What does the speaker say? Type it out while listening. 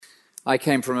I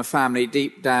came from a family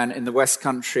deep down in the West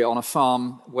Country on a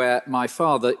farm where my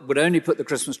father would only put the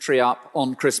Christmas tree up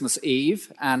on Christmas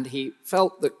Eve, and he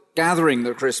felt that gathering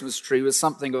the Christmas tree was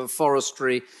something of a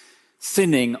forestry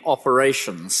thinning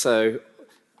operation. So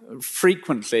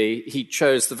frequently he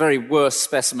chose the very worst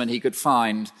specimen he could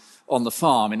find on the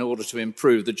farm in order to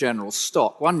improve the general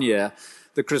stock. One year,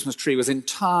 the Christmas tree was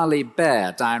entirely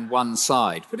bare down one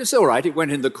side, but it's all right. It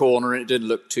went in the corner and it didn't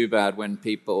look too bad when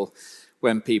people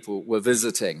were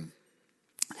visiting.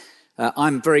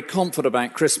 I'm very confident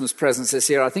about Christmas presents this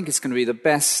year. I think it's going to be the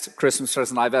best Christmas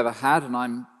present I've ever had, and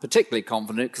I'm particularly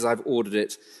confident because I've ordered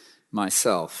it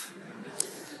myself.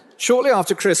 Shortly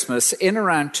after Christmas, in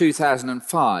around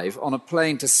 2005, on a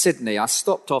plane to Sydney, I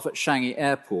stopped off at Changi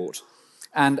Airport,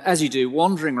 and as you do,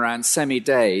 wandering around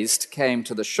semi-dazed, came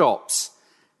to the shops,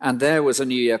 and there was a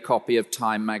New Year copy of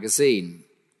Time magazine.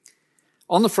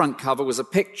 On the front cover was a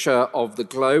picture of the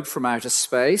globe from outer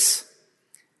space.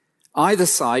 Either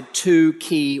side, two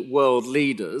key world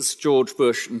leaders, George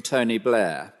Bush and Tony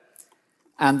Blair,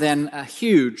 and then a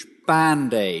huge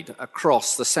band-aid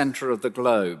across the center of the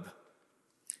globe.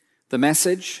 The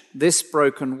message, this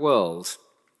broken world,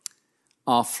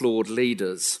 our flawed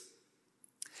leaders.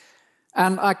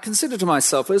 And I consider to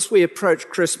myself, as we approach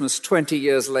Christmas 20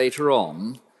 years later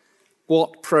on,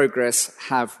 what progress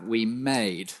have we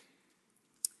made?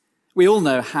 We all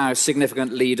know how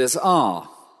significant leaders are.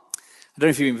 I don't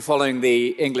know if you've been following the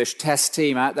English test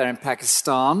team out there in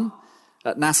Pakistan.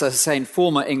 Nasser Hussain,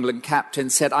 former England captain,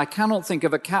 said, "I cannot think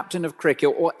of a captain of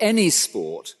cricket or any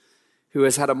sport who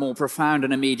has had a more profound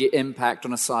and immediate impact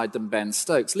on a side than Ben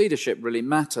Stokes. Leadership really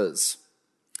matters."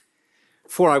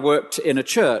 Before I worked in a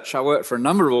church, I worked for a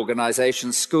number of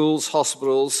organizations, schools,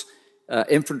 hospitals,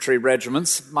 infantry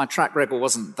regiments. My track record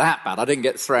wasn't that bad. I didn't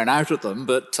get thrown out of them,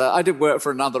 but I did work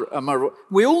for another.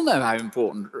 We all know how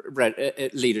important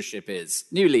leadership is.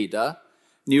 New leader,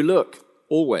 new look,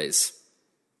 always.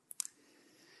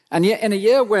 And yet in a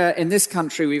year where in this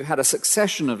country we've had a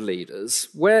succession of leaders,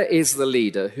 where is the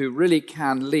leader who really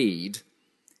can lead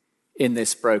in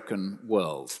this broken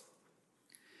world?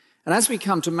 And as we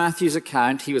come to Matthew's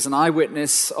account, he was an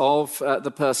eyewitness of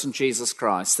the person Jesus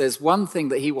Christ. There's one thing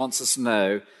that he wants us to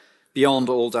know beyond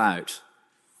all doubt,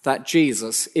 that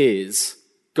Jesus is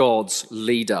God's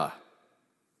leader.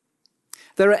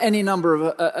 There are any number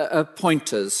of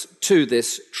pointers to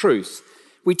this truth.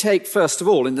 We take, first of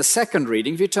all, in the second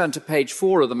reading, if you turn to page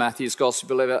 4 of the Matthew's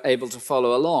Gospel, you'll be able to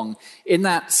follow along. In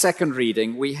that second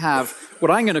reading, we have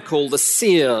what I'm going to call the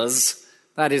seers,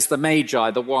 that is the magi,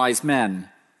 the wise men.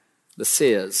 The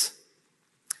seers.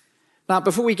 Now,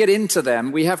 before we get into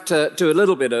them, we have to do a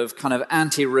little bit of kind of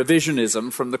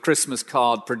anti-revisionism from the Christmas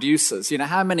card producers. You know,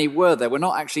 how many were there? We're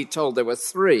not actually told there were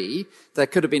 3. There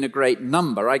could have been a great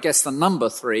number. I guess the number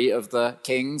 3 of the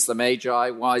kings, the magi,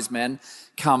 wise men,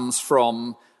 comes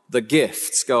from the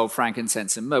gifts, gold,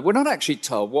 frankincense, and myrrh. We're not actually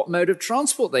told what mode of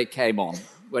transport they came on.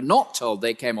 We're not told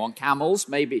they came on camels.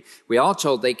 Maybe we are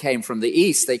told they came from the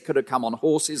east. They could have come on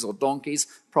horses or donkeys,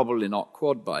 probably not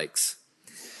quad bikes.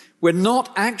 We're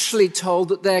not actually told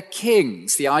that they're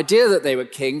kings. The idea that they were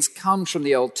kings comes from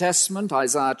the Old Testament,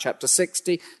 Isaiah chapter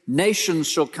 60. Nations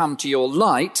shall come to your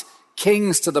light,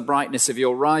 kings to the brightness of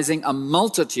your rising. A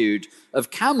multitude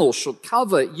of camels shall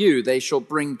cover you. They shall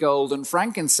bring gold and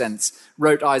frankincense,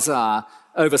 wrote Isaiah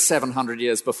over 700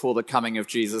 years before the coming of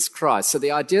Jesus Christ. So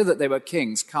the idea that they were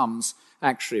kings comes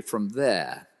actually from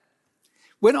there.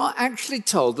 We're not actually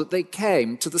told that they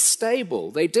came to the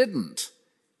stable. They didn't.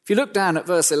 If you look down at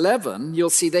verse 11, you'll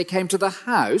see they came to the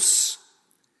house,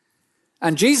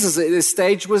 and Jesus at this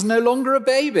stage was no longer a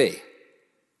baby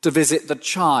to visit the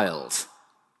child.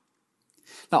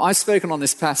 Now, I've spoken on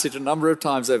this passage a number of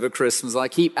times over Christmas. I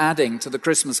keep adding to the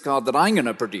Christmas card that I'm going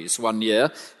to produce one year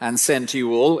and send to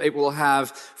you all. It will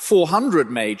have 400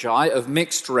 magi of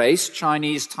mixed race,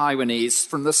 Chinese, Taiwanese,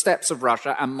 from the steppes of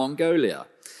Russia and Mongolia.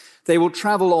 They will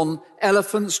travel on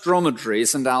elephants,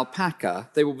 dromedaries, and alpaca.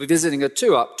 They will be visiting a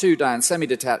 2-up, 2-down,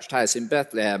 semi-detached house in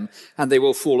Bethlehem, and they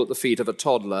will fall at the feet of a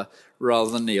toddler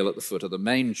rather than kneel at the foot of the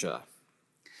manger.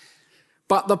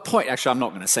 But the point, actually, I'm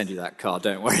not going to send you that card,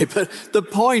 don't worry, but the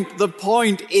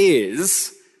point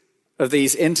is, of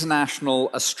these international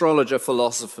astrologer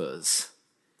philosophers,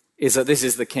 is that this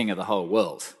is the king of the whole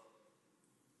world,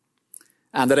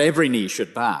 and that every knee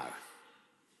should bow,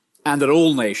 and that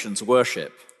all nations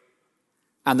worship,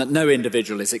 and that no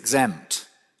individual is exempt.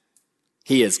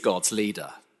 He is God's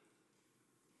leader.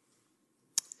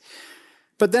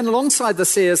 But then alongside the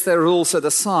seers, there is also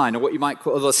the sign, or what you might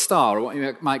call the star, or what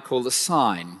you might call the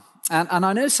sign. And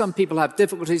I know some people have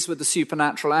difficulties with the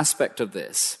supernatural aspect of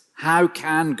this. How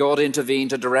can God intervene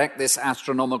to direct this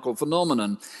astronomical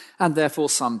phenomenon? And therefore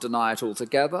some deny it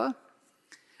altogether.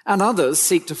 And others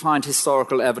seek to find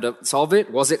historical evidence of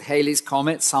it. Was it Halley's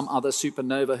Comet, some other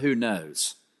supernova? Who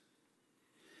knows?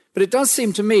 But it does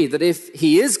seem to me that if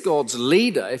he is God's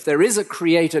leader, if there is a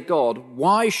creator God,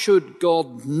 why should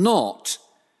God not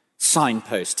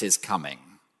signpost his coming?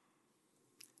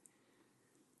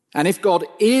 And if God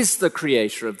is the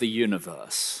creator of the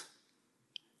universe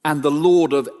and the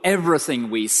Lord of everything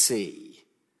we see,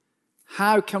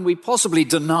 how can we possibly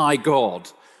deny God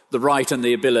the right and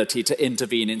the ability to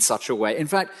intervene in such a way? In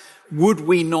fact, would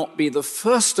we not be the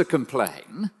first to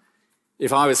complain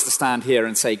if I was to stand here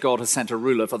and say God has sent a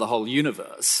ruler for the whole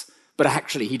universe, but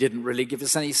actually he didn't really give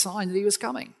us any sign that he was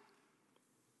coming?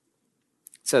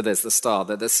 So there's the star,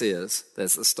 there are the seers,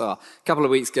 there's the star. A couple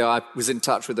of weeks ago, I was in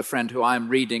touch with a friend who I am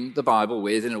reading the Bible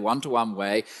with in a one-to-one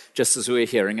way, just as we were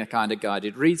hearing a kind of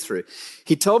guided read-through.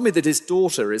 He told me that his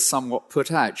daughter is somewhat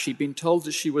put out. She'd been told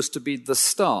that she was to be the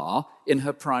star in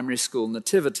her primary school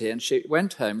nativity, and she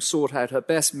went home, sought out her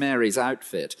best Mary's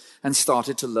outfit, and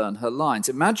started to learn her lines.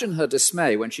 Imagine her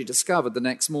dismay when she discovered the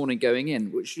next morning going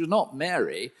in, which she was not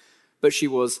Mary, but she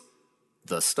was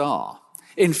the star.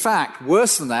 In fact,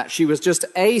 worse than that, she was just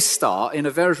a star in a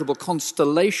veritable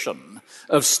constellation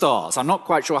of stars. I'm not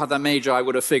quite sure how the Magi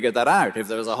would have figured that out if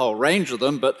there was a whole range of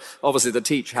them, but obviously the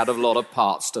teacher had a lot of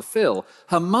parts to fill.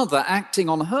 Her mother, acting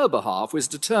on her behalf, was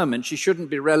determined she shouldn't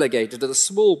be relegated to the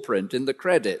small print in the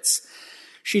credits.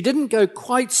 She didn't go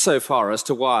quite so far as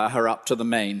to wire her up to the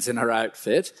mains in her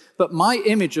outfit, but my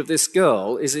image of this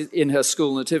girl is in her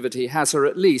school nativity has her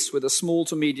at least with a small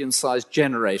to medium-sized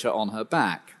generator on her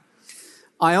back.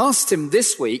 I asked him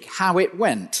this week how it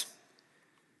went.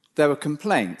 There were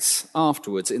complaints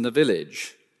afterwards in the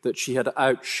village that she had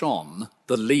outshone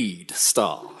the lead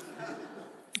star.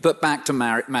 But back to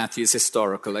Matthew's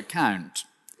historical account.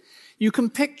 You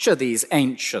can picture these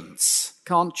ancients,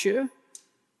 can't you?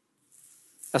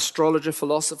 Astrologer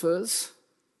philosophers.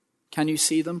 Can you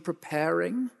see them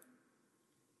preparing?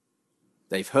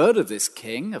 They've heard of this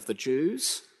king of the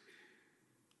Jews.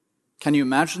 Can you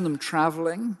imagine them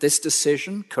traveling this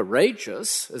decision,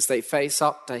 courageous as they face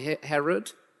up to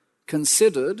Herod,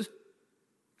 considered,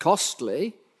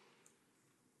 costly,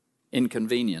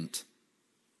 inconvenient?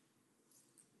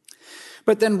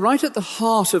 But then right at the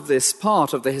heart of this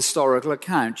part of the historical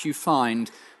account, you find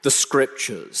the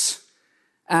scriptures.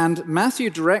 And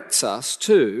Matthew directs us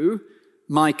to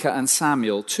Micah and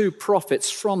Samuel, two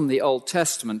prophets from the Old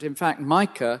Testament. In fact,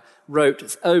 Micah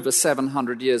wrote over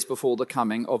 700 years before the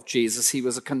coming of Jesus. He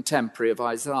was a contemporary of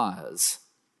Isaiah's.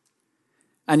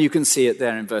 And you can see it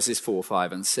there in verses 4,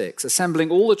 5, and 6.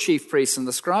 Assembling all the chief priests and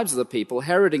the scribes of the people,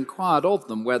 Herod inquired of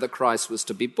them where the Christ was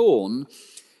to be born.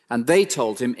 And they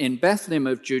told him, in Bethlehem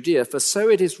of Judea, for so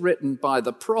it is written by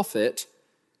the prophet,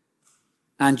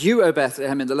 and you, O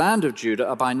Bethlehem, in the land of Judah,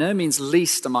 are by no means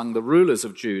least among the rulers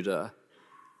of Judah,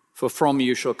 for from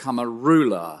you shall come a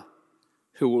ruler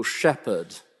who will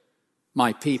shepherd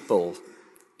my people,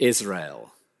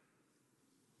 Israel.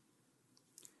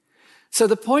 So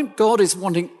the point God is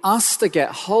wanting us to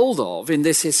get hold of in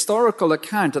this historical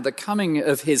account of the coming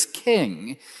of his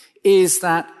king is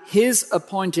that his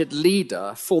appointed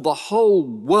leader for the whole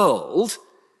world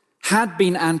had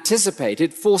been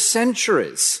anticipated for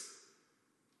centuries.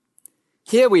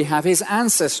 Here we have his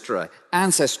ancestry.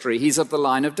 He's of the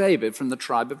line of David from the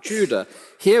tribe of Judah.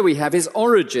 Here we have his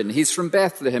origin. He's from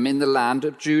Bethlehem in the land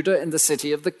of Judah in the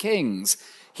city of the kings.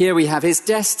 Here we have his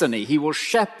destiny. He will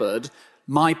shepherd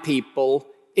my people,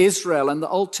 Israel. And the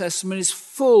Old Testament is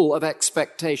full of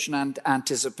expectation and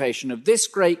anticipation of this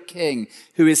great king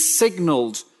who is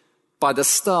signaled by the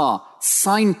star,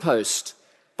 signpost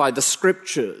by the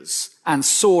scriptures, and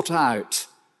sought out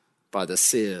by the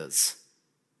seers.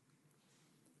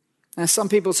 Now, some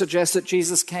people suggest that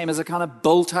Jesus came as a kind of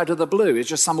bolt out of the blue. He's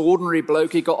just some ordinary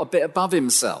bloke who got a bit above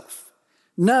himself.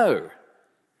 No.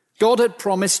 God had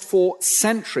promised for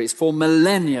centuries, for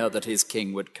millennia, that his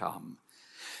king would come.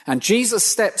 And Jesus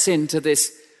steps into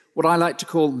this, what I like to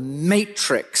call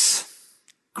matrix,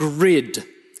 grid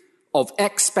of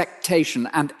expectation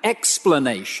and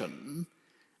explanation.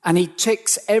 And he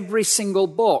ticks every single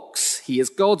box. He is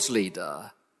God's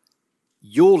leader,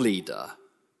 your leader,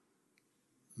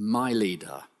 my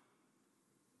leader.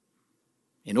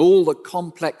 In all the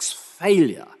complex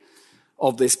failure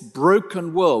of this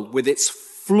broken world with its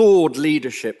flawed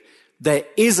leadership, there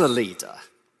is a leader,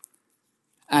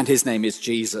 and his name is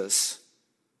Jesus.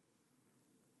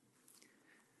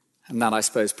 And that, I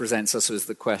suppose, presents us with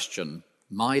the question,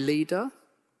 my leader?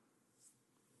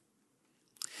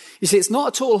 You see, it's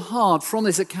not at all hard from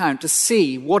this account to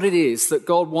see what it is that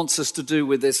God wants us to do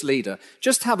with this leader.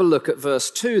 Just have a look at verse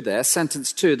 2 there,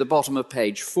 sentence 2, the bottom of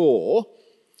page 4.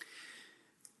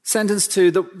 Sentence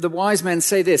 2, the wise men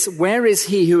say this, "Where is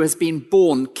he who has been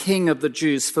born King of the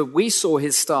Jews? For we saw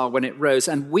his star when it rose,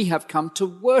 and we have come to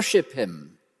worship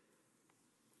him."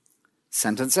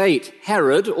 Sentence 8,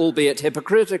 "Herod, albeit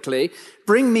hypocritically,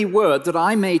 bring me word that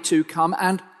I may too come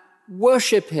and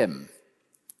worship him."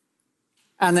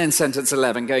 And then sentence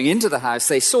 11, going into the house,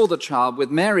 they saw the child with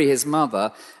Mary his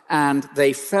mother, and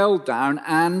they fell down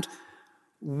and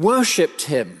worshipped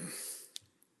him.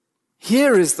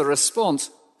 Here is the response.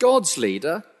 God's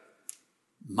leader,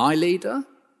 my leader.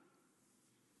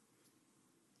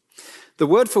 The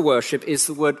word for worship is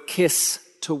the word kiss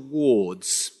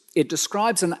towards. It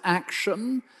describes an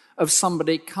action of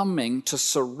somebody coming to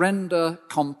surrender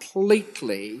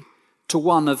completely to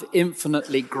one of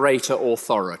infinitely greater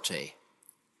authority.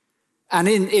 And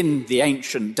in the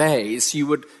ancient days, you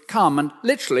would come and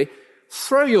literally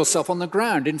throw yourself on the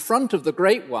ground in front of the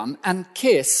Great One and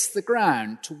kiss the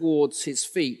ground towards his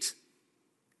feet.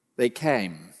 They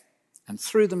came and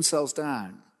threw themselves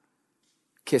down,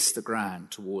 kissed the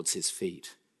ground towards his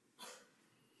feet.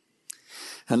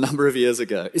 A number of years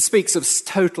ago, it speaks of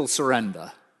total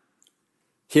surrender.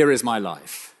 Here is my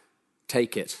life.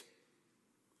 Take it.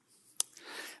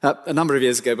 A number of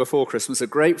years ago, before Christmas, a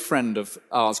great friend of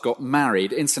ours got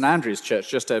married in St Andrew's Church,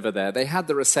 just over there. They had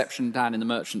the reception down in the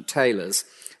Merchant Taylors,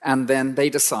 and then they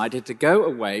decided to go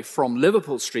away from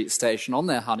Liverpool Street Station on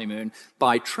their honeymoon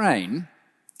by train,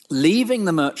 leaving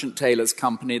the Merchant Taylors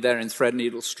company there in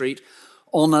Threadneedle Street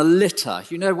on a litter.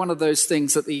 You know, one of those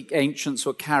things that the ancients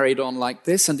were carried on like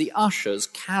this, and the ushers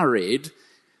carried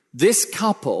this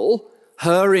couple,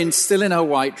 her still in her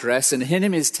white dress and him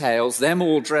in his tails, them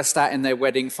all dressed out in their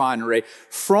wedding finery,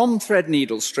 from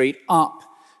Threadneedle Street up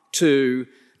to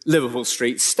Liverpool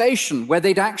Street Station, where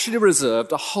they'd actually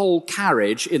reserved a whole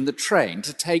carriage in the train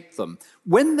to take them.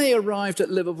 When they arrived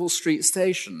at Liverpool Street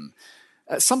Station,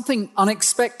 something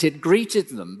unexpected greeted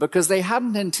them, because they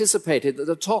hadn't anticipated that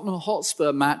the Tottenham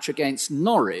Hotspur match against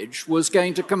Norwich was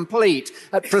going to complete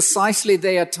at precisely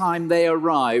the time they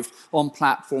arrived on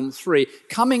platform 3.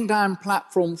 Coming down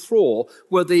platform 4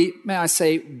 were the, may I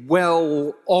say,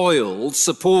 well-oiled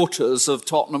supporters of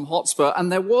Tottenham Hotspur,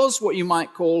 and there was what you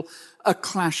might call a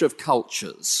clash of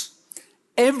cultures.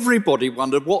 Everybody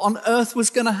wondered what on earth was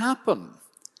going to happen,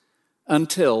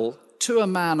 until, to a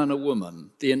man and a woman,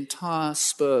 the entire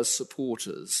Spurs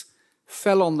supporters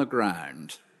fell on the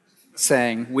ground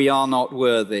saying, "We are not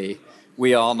worthy,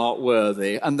 we are not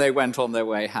worthy," and they went on their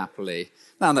way happily.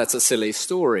 Now, that's a silly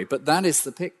story, but that is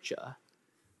the picture.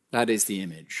 That is the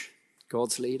image.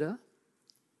 God's leader,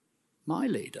 my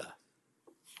leader.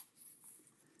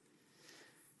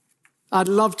 I'd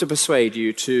love to persuade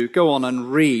you to go on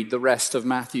and read the rest of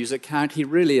Matthew's account. He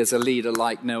really is a leader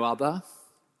like no other.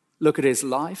 Look at his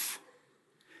life.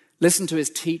 Listen to his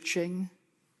teaching.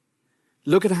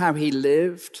 Look at how he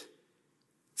lived.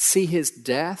 See his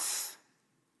death.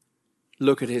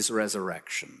 Look at his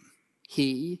resurrection.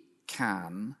 He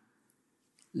can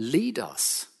lead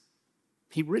us.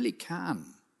 He really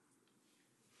can.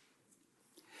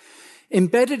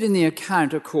 Embedded in the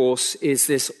account, of course, is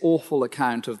this awful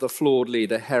account of the flawed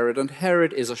leader Herod. And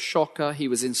Herod is a shocker. He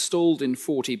was installed in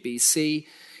 40 BC.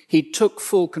 He took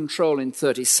full control in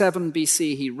 37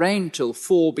 BC. He reigned till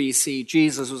 4 BC.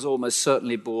 Jesus was almost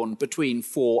certainly born between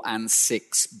 4 and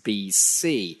 6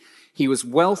 BC. He was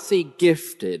wealthy,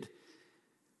 gifted,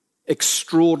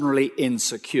 extraordinarily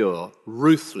insecure,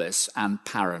 ruthless, and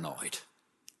paranoid.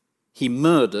 He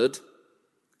murdered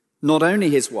not only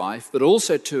his wife, but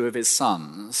also 2 of his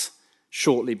sons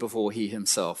shortly before he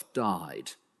himself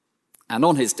died. And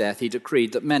on his death, he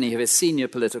decreed that many of his senior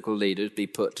political leaders be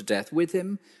put to death with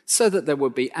him, so that there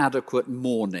would be adequate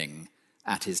mourning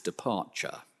at his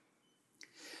departure.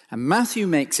 And Matthew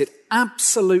makes it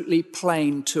absolutely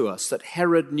plain to us that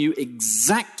Herod knew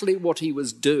exactly what he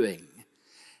was doing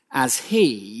as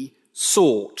he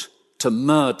sought to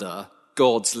murder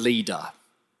God's leader.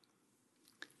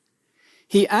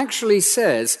 He actually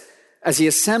says, as he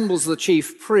assembles the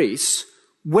chief priests,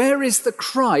 "Where is the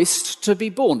Christ to be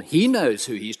born?" He knows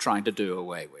who he's trying to do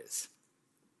away with.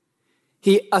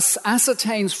 He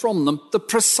ascertains from them the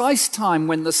precise time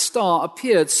when the star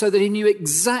appeared, so that he knew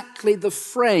exactly the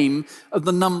frame of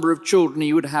the number of children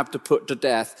he would have to put to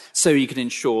death, so he could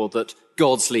ensure that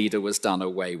God's leader was done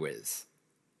away with.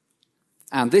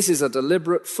 And this is a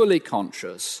deliberate, fully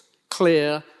conscious,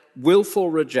 clear, willful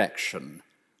rejection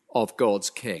of God's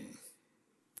king.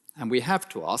 And we have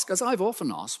to ask, as I've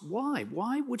often asked, why?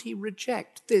 Why would he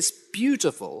reject this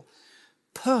beautiful,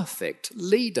 perfect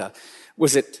leader?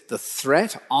 Was it the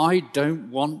threat, I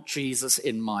don't want Jesus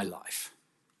in my life?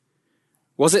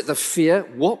 Was it the fear,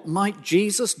 what might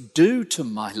Jesus do to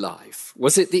my life?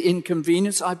 Was it the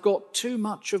inconvenience, I've got too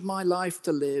much of my life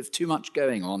to live, too much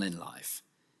going on in life?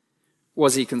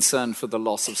 Was he concerned for the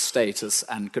loss of status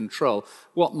and control?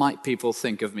 What might people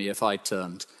think of me if I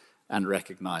turned and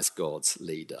recognized God's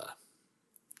leader?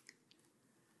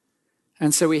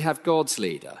 And so we have God's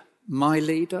leader, my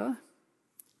leader,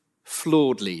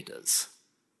 flawed leaders.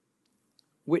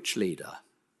 Which leader?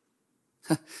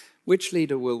 Which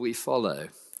leader will we follow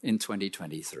in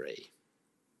 2023?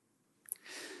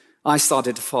 I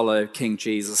started to follow King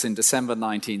Jesus in December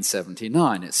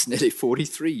 1979. It's nearly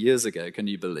 43 years ago, can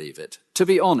you believe it? To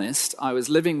be honest, I was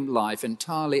living life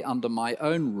entirely under my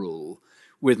own rule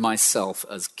with myself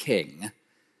as king,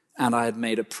 and I had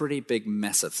made a pretty big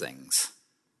mess of things.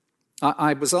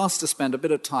 I was asked to spend a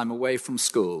bit of time away from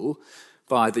school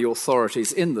by the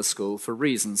authorities in the school for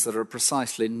reasons that are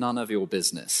precisely none of your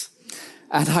business.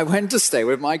 And I went to stay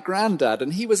with my granddad,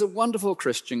 and he was a wonderful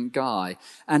Christian guy,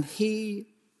 and he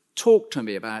talked to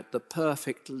me about the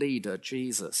perfect leader,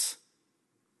 Jesus.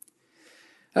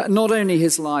 Not only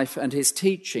his life and his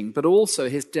teaching, but also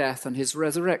his death and his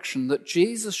resurrection, that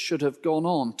Jesus should have gone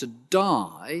on to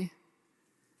die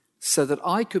so that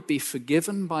I could be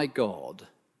forgiven by God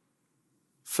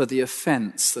for the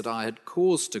offense that I had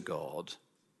caused to God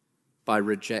by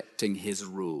rejecting his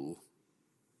rule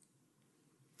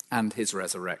and his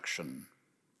resurrection.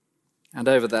 And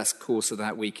over the course of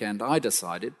that weekend, I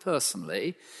decided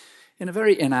personally, in a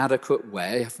very inadequate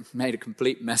way, I've made a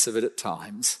complete mess of it at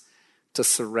times, to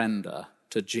surrender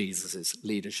to Jesus'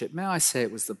 leadership. May I say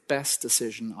it was the best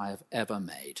decision I have ever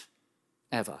made,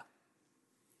 ever.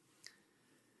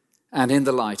 And in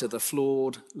the light of the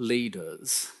flawed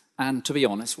leaders, and to be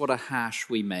honest, what a hash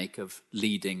we make of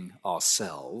leading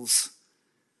ourselves,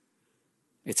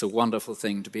 it's a wonderful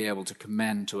thing to be able to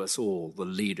commend to us all the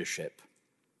leadership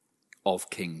of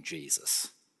King Jesus.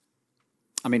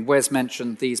 I mean, Wes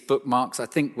mentioned these bookmarks. I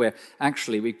think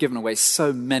we've given away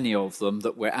so many of them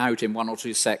that we're out in one or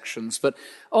two sections. But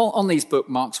on these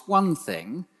bookmarks, one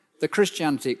thing, the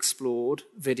Christianity Explored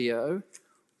video,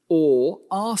 or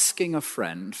asking a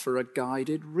friend for a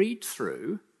guided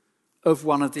read-through of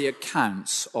one of the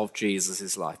accounts of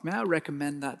Jesus' life. May I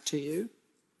recommend that to you?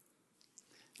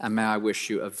 And may I wish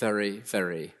you a very,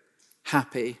 very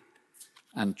happy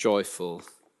and joyful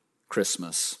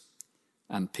Christmas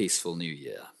and peaceful New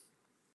Year.